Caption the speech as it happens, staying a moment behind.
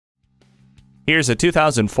Here's a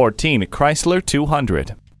 2014 Chrysler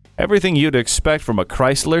 200. Everything you'd expect from a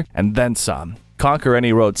Chrysler and then some. Conquer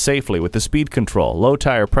any road safely with the speed control, low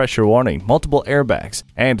tire pressure warning, multiple airbags,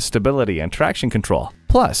 and stability and traction control.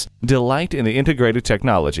 Plus, delight in the integrated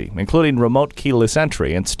technology, including remote keyless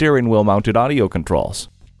entry and steering wheel mounted audio controls.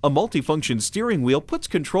 A multifunction steering wheel puts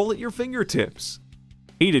control at your fingertips.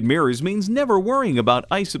 Heated mirrors means never worrying about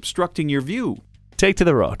ice obstructing your view. Take to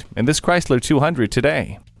the road in this Chrysler 200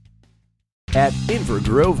 today. At Inver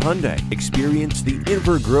Grove Hyundai, experience the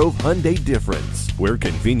Inver Grove Hyundai difference. We're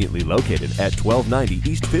conveniently located at 1290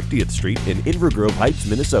 East 50th Street in Inver Grove Heights,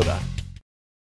 Minnesota.